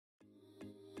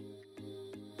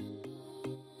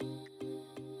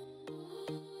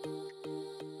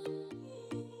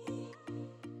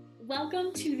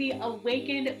Welcome to the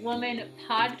Awakened Woman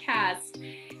podcast.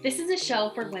 This is a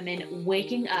show for women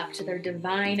waking up to their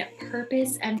divine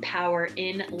purpose and power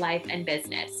in life and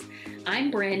business.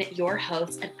 I'm Bryn, your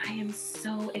host, and I am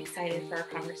so excited for our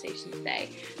conversation today.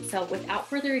 So without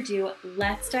further ado,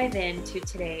 let's dive into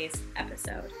today's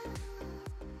episode.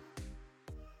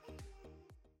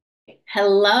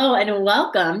 Hello and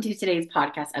welcome to today's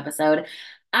podcast episode.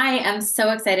 I am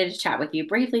so excited to chat with you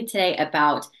briefly today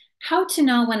about how to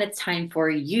know when it's time for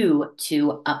you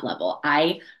to up-level.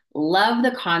 I love the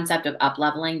concept of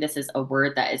up-leveling. This is a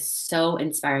word that is so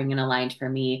inspiring and aligned for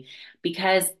me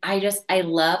because I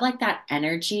love like that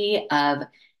energy of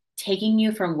taking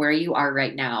you from where you are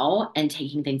right now and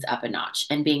taking things up a notch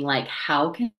and being like,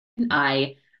 how can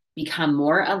I become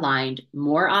more aligned,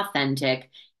 more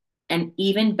authentic, an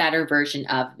even better version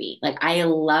of me. Like I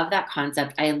love that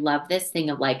concept. I love this thing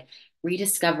of like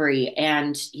rediscovery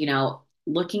and,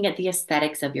 looking at the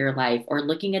aesthetics of your life or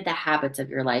looking at the habits of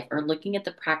your life or looking at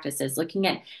the practices, looking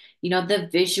at, the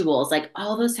visuals, like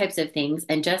all those types of things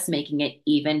and just making it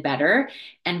even better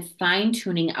and fine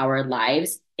tuning our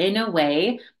lives in a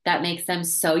way that makes them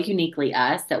so uniquely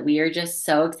us that we are just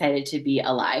so excited to be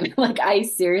alive. Like I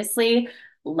seriously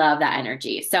love that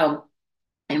energy. So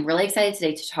I'm really excited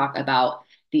today to talk about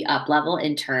the up level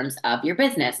in terms of your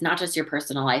business, not just your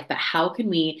personal life, but how can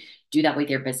we do that with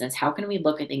your business? How can we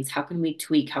look at things? How can we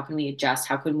tweak? How can we adjust?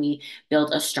 How can we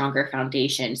build a stronger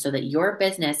foundation so that your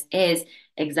business is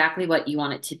exactly what you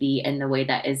want it to be in the way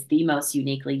that is the most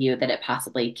uniquely you that it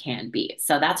possibly can be?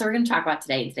 So that's what we're going to talk about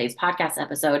today in today's podcast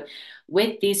episode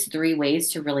with these 3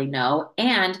 ways to really know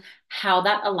and how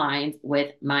that aligns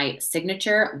with my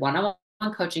signature one-on-one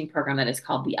coaching program that is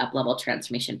called the Up-Level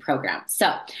Transformation Program.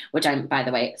 So, which I'm, by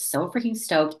the way, so freaking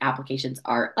stoked. Applications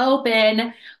are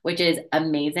open, which is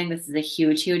amazing. This is a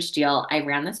huge, huge deal. I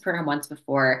ran this program once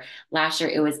before. Last year,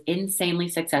 it was insanely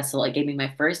successful. It gave me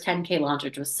my first 10K launch,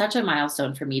 which was such a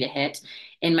milestone for me to hit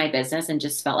in my business and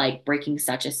just felt like breaking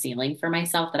such a ceiling for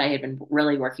myself that I had been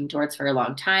really working towards for a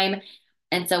long time.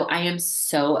 And so I am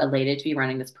so elated to be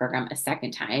running this program a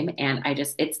second time. And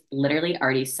it's literally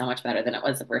already so much better than it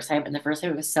was the first time. And the first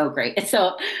time it was so great.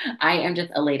 So I am just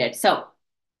elated. So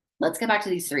let's get back to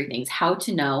these 3 things. How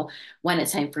to know when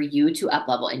it's time for you to up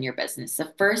level in your business.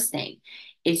 The first thing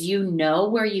is you know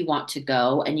where you want to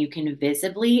go and you can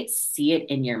visibly see it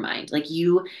in your mind. Like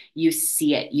you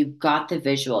see it. You've got the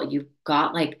visual. You've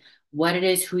got like what it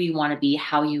is, who you want to be,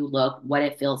 how you look, what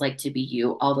it feels like to be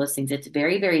you, all those things. It's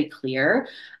very, very clear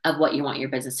of what you want your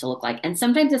business to look like. And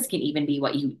sometimes this can even be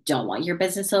what you don't want your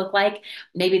business to look like.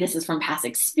 Maybe this is from past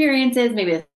experiences.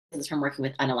 Maybe this is from working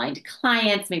with unaligned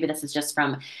clients. Maybe this is just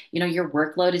from, your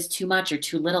workload is too much or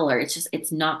too little, or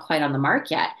it's not quite on the mark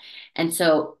yet. And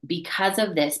so because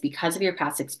of this, because of your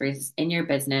past experiences in your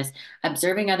business,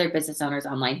 observing other business owners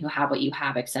online who have what you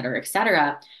have, et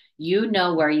cetera, you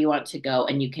know where you want to go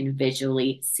and you can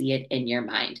visually see it in your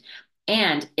mind.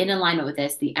 And in alignment with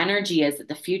this, the energy is that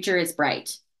the future is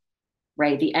bright,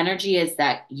 right? The energy is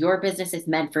that your business is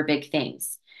meant for big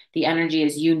things. The energy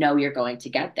is you're going to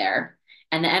get there.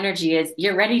 And the energy is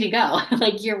you're ready to go.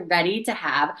 Like you're ready to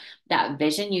have that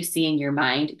vision you see in your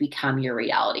mind become your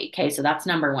reality. Okay. So that's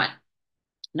number 1.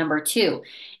 Number 2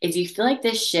 is you feel like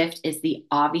this shift is the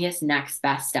obvious next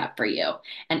best step for you.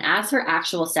 And as for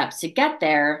actual steps to get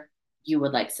there, you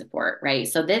would like support, right?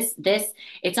 So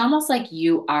it's almost like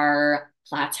you are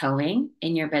plateauing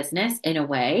in your business in a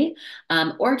way,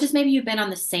 or just maybe you've been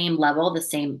on the same level, the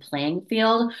same playing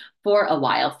field for a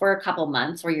while, for a couple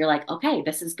months where you're like, okay,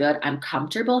 this is good. I'm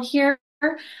comfortable here.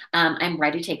 I'm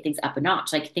ready to take things up a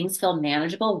notch. Like things feel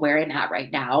manageable where I'm at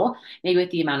right now. Maybe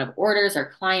with the amount of orders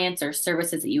or clients or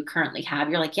services that you currently have,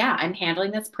 you're like, yeah, I'm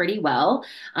handling this pretty well.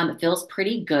 It feels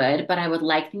pretty good, but I would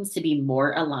like things to be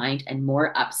more aligned and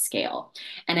more upscale.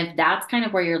 And if that's kind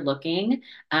of where you're looking,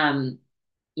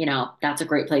 that's a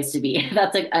great place to be.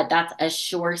 That's a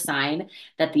sure sign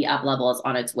that the up level is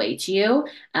on its way to you.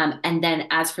 And then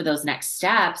as for those next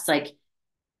steps, like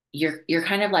you're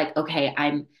kind of like, okay,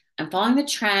 I'm following the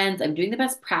trends, I'm doing the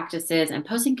best practices, I'm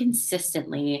posting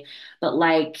consistently, but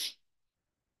like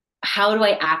how do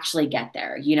I actually get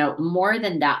there? More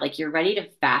than that, like you're ready to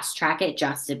fast track it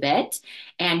just a bit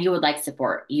and you would like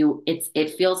support.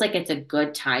 It feels like it's a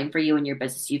good time for you in your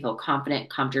business. You feel confident,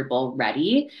 comfortable,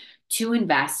 ready to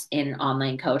invest in an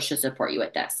online coach to support you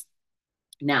with this.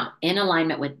 Now, in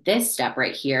alignment with this step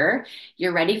right here,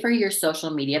 you're ready for your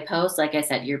social media posts. Like I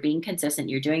said, you're being consistent,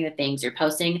 you're doing the things, you're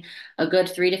posting a good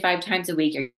 3 to 5 times a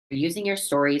week, you're using your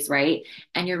stories, right?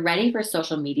 And you're ready for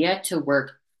social media to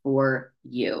work for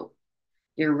you.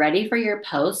 You're ready for your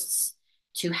posts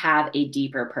to have a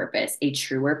deeper purpose, a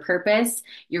truer purpose.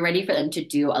 You're ready for them to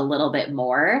do a little bit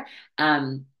more.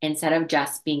 Instead of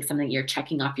just being something you're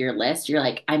checking off your list, you're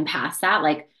like, I'm past that.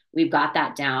 Like, we've got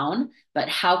that down, but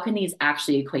how can these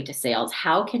actually equate to sales?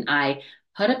 How can I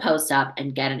put a post up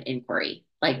and get an inquiry?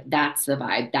 Like, that's the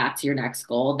vibe. That's your next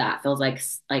goal. That feels like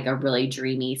a really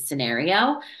dreamy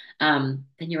scenario. Then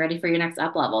you're ready for your next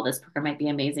up level. This program might be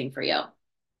amazing for you.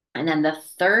 And then the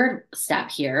third step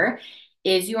here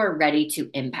is you're ready to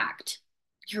impact.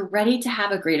 You're ready to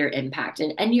have a greater impact.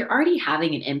 And you're already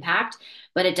having an impact,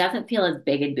 but it doesn't feel as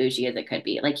big and bougie as it could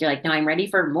be. Like, you're like, no, I'm ready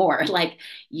for more. Like,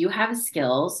 you have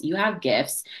skills, you have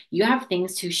gifts, you have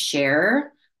things to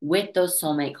share with those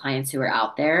soulmate clients who are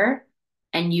out there.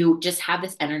 And you just have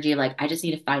this energy like, I just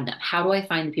need to find them. How do I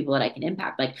find the people that I can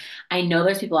impact? Like, I know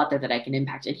there's people out there that I can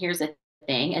impact. And here's the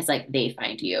thing, is like, they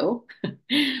find you.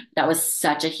 That was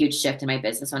such a huge shift in my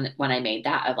business when I made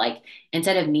that, of like,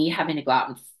 instead of me having to go out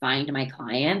and find my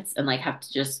clients and like have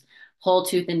to just pull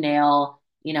tooth and nail,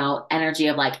 energy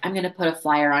of like, I'm going to put a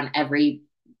flyer on every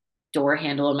door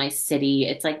handle in my city.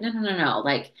 It's like, no, no, no, no.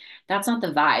 Like, that's not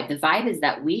the vibe. The vibe is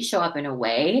that we show up in a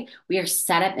way, we are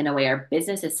set up in a way, our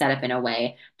business is set up in a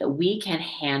way that we can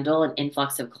handle an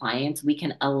influx of clients. We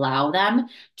can allow them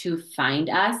to find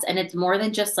us. And it's more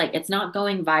than just like, it's not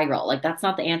going viral. Like, that's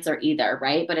not the answer either,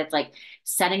 right? But it's like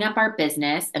setting up our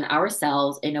business and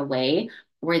ourselves in a way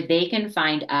where they can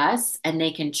find us and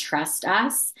they can trust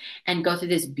us and go through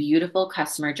this beautiful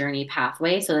customer journey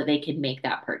pathway so that they can make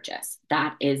that purchase.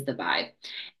 That is the vibe.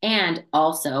 And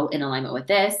also, in alignment with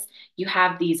this, you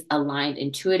have these aligned,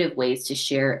 intuitive ways to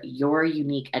share your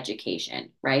unique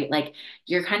education, right? Like,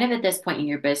 you're kind of at this point in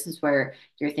your business where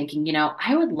you're thinking,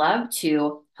 I would love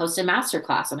to host a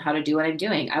masterclass on how to do what I'm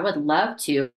doing. I would love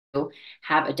to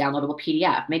have a downloadable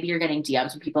PDF. Maybe you're getting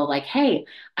DMs from people like, hey,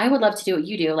 I would love to do what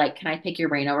you do. Like, can I pick your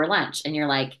brain over lunch? And you're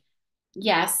like,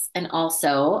 yes. And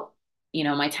also,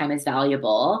 my time is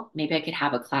valuable. Maybe I could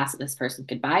have a class that this person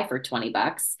could buy for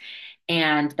 $20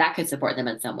 and that could support them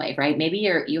in some way, right? Maybe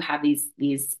you have this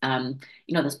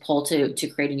pull to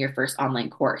creating your first online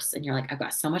course and you're like, I've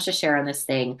got so much to share on this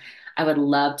thing. I would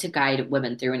love to guide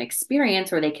women through an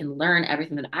experience where they can learn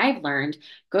everything that I've learned,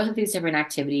 go through these different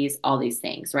activities, all these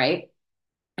things, right?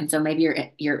 And so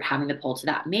maybe you're having the pull to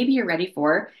that. Maybe you're ready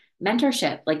for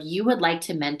mentorship. Like, you would like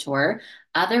to mentor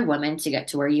other women to get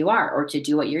to where you are or to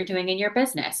do what you're doing in your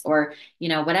business or,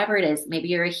 whatever it is. Maybe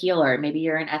you're a healer, maybe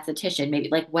you're an esthetician, maybe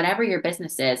like whatever your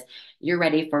business is, you're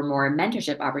ready for more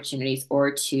mentorship opportunities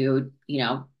or to,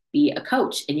 be a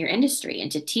coach in your industry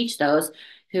and to teach those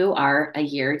who are a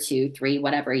year, 2, 3,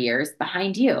 whatever years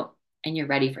behind you. And you're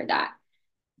ready for that.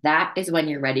 That is when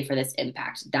you're ready for this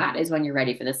impact. That is when you're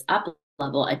ready for this up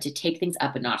level and to take things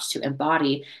up a notch, to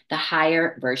embody the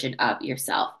higher version of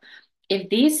yourself. If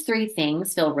these three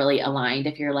things feel really aligned,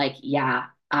 if you're like, yeah,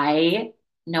 I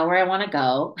know where I want to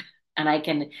go and I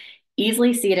can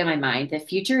easily see it in my mind, the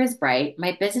future is bright,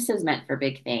 my business is meant for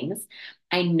big things.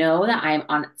 I know that I'm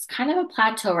on kind of a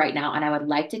plateau right now and I would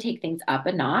like to take things up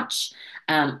a notch.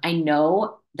 I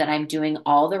know that I'm doing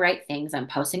all the right things. I'm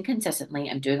posting consistently.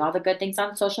 I'm doing all the good things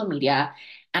on social media.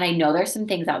 And I know there's some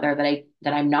things out there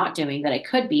that I'm not doing that I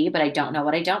could be, but I don't know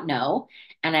what I don't know.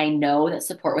 And I know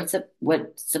that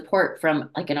would support from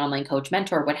like an online coach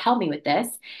mentor would help me with this.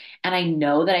 And I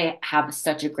know that I have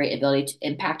such a great ability to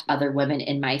impact other women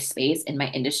in my space, in my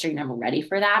industry, and I'm ready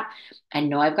for that. I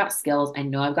know I've got skills. I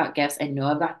know I've got gifts. I know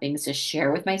I've got things to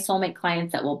share with my soulmate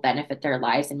clients that will benefit their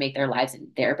lives and make their lives and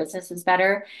their businesses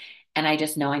better. And I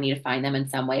just know I need to find them in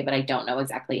some way, but I don't know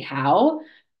exactly how.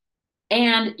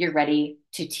 And you're ready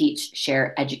to teach,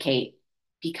 share, educate,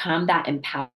 become that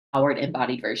empowered,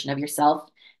 embodied version of yourself.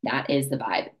 That is the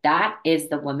vibe. That is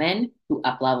the woman who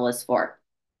Up Level is for.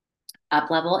 Up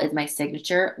Level is my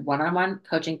signature one-on-one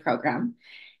coaching program.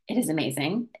 It is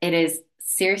amazing. It is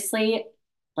seriously,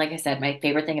 like I said, my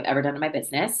favorite thing I've ever done in my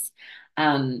business.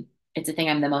 It's a thing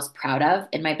I'm the most proud of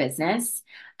in my business.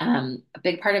 A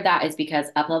big part of that is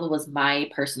because UpLevel was my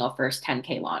personal first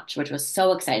 10K launch, which was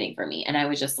so exciting for me. And I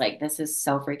was just like, this is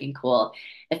so freaking cool.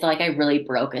 It felt like I really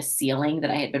broke a ceiling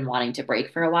that I had been wanting to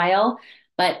break for a while.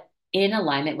 But in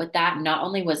alignment with that, not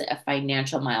only was it a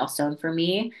financial milestone for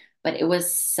me, but it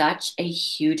was such a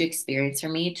huge experience for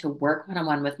me to work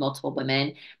one-on-one with multiple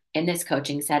women in this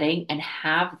coaching setting and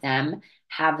have them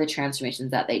have the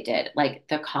transformations that they did. Like,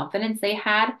 the confidence they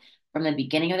had from the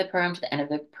beginning of the program to the end of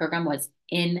the program was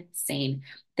insane.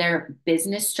 Their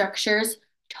business structures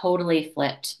totally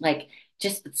flipped. Like,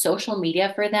 just social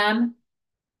media for them,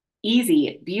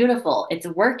 easy, beautiful. It's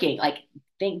working. Like,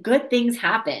 good things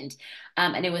happened.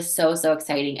 And it was so, so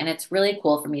exciting. And it's really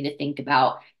cool for me to think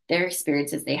about their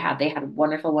experiences they had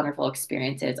wonderful, wonderful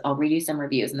experiences. I'll read you some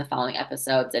reviews in the following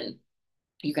episodes, and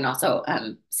you can also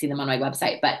see them on my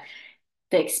website. But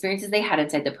the experiences they had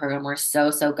inside the program were so,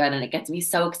 so good. And it gets me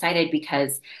so excited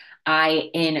because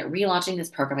in relaunching this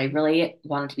program, I really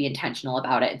wanted to be intentional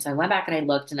about it. And so I went back and I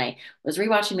looked and I was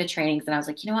rewatching the trainings and I was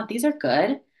like, you know what? These are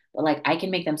good, but like I can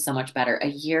make them so much better. A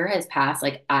year has passed.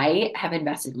 Like I have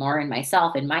invested more in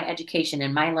myself, in my education,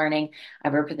 in my learning.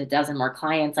 I've worked with a dozen more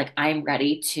clients. Like I'm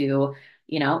ready to,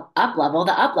 up level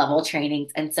the up level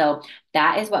trainings. And so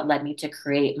that is what led me to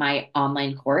create my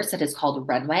online course that is called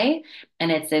Runway.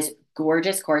 And it's this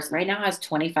gorgeous course right now, has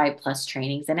 25 plus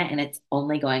trainings in it, and it's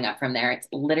only going up from there. It's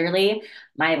literally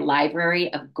my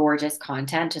library of gorgeous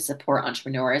content to support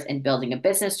entrepreneurs in building a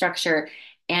business structure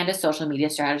and a social media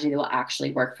strategy that will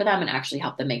actually work for them and actually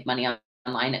help them make money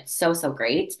online. It's so, so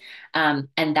great. And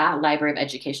that library of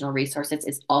educational resources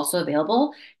is also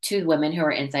available to women who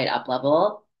are inside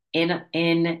UpLevel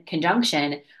in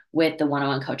conjunction with the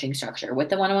one-on-one coaching structure, with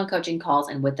the one-on-one coaching calls,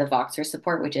 and with the Voxer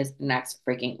support, which is next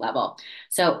freaking level.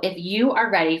 So if you are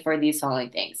ready for these following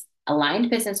things: aligned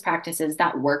business practices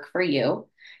that work for you,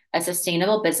 a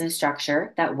sustainable business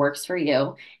structure that works for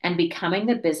you, and becoming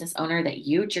the business owner that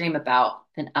you dream about,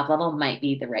 then UpLevel might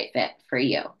be the right fit for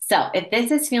you. So if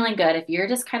this is feeling good, if you're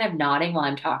just kind of nodding while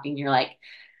I'm talking, you're like,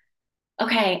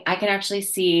 okay, I can actually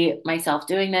see myself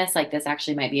doing this. Like this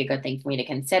actually might be a good thing for me to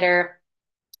consider.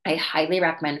 I highly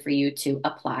recommend for you to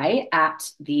apply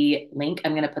at the link.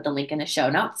 I'm going to put the link in the show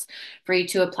notes for you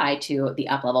to apply to the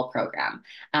UpLevel program.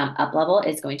 UpLevel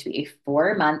is going to be a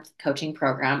 4-month coaching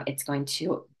program. It's going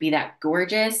to be that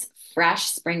gorgeous, fresh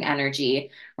spring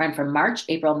energy, run from March,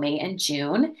 April, May, and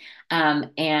June. And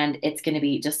it's going to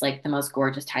be just like the most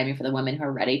gorgeous timing for the women who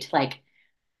are ready to like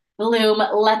bloom,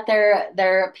 let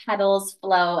their petals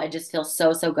flow, and just feel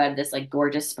so, so good. This like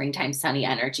gorgeous springtime sunny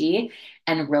energy,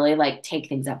 and really like take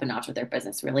things up a notch with their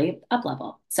business, really up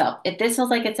level. So if this feels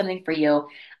like it's something for you,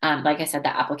 like I said, the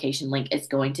application link is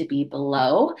going to be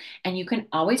below, and you can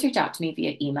always reach out to me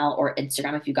via email or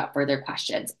Instagram if you've got further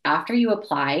questions. After you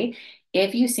apply,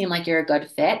 if you seem like you're a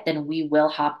good fit, then we will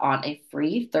hop on a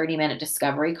free 30-minute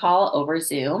discovery call over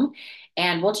Zoom,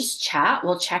 and we'll just chat.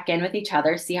 We'll check in with each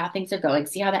other, see how things are going,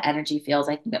 see how the energy feels.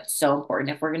 I think that's so important.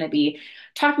 If we're going to be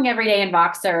talking every day in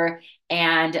Voxer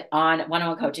and on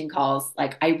one-on-one coaching calls,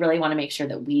 like I really want to make sure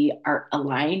that we are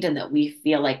aligned and that we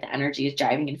feel like the energy is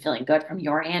driving and feeling good from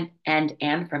your end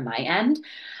and from my end.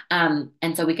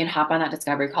 And so we can hop on that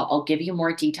discovery call. I'll give you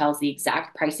more details, the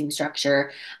exact pricing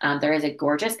structure. There is a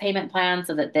gorgeous payment plan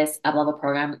so that this up-level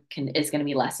program is going to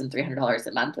be less than $300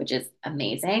 a month, which is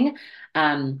amazing.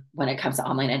 When it comes to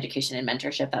online education and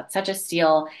mentorship, that's such a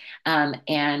steal.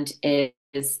 And it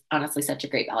is honestly such a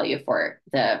great value for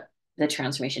the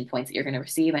transformation points that you're going to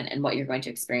receive and what you're going to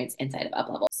experience inside of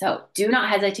UpLevel. So do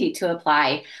not hesitate to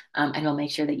apply, and we'll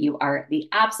make sure that you are the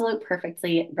absolute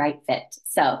perfectly right fit.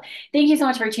 So thank you so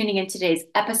much for tuning in today's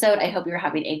episode. I hope you're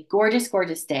having a gorgeous,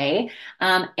 gorgeous day.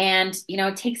 And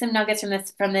take some nuggets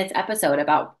from this episode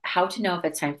about how to know if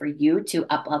it's time for you to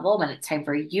UpLevel, when it's time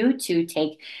for you to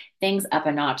take things up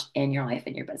a notch in your life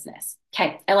and your business.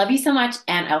 Okay, I love you so much,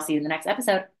 and I'll see you in the next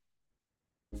episode.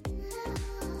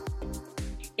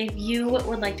 If you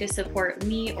would like to support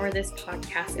me or this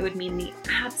podcast, it would mean the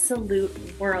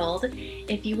absolute world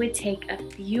if you would take a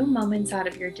few moments out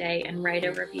of your day and write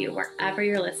a review wherever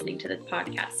you're listening to this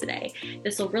podcast today.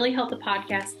 This will really help the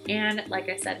podcast, and like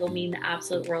I said, will mean the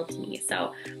absolute world to me.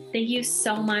 So thank you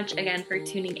so much again for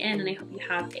tuning in, and I hope you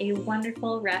have a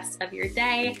wonderful rest of your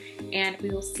day, and we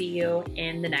will see you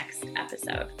in the next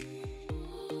episode.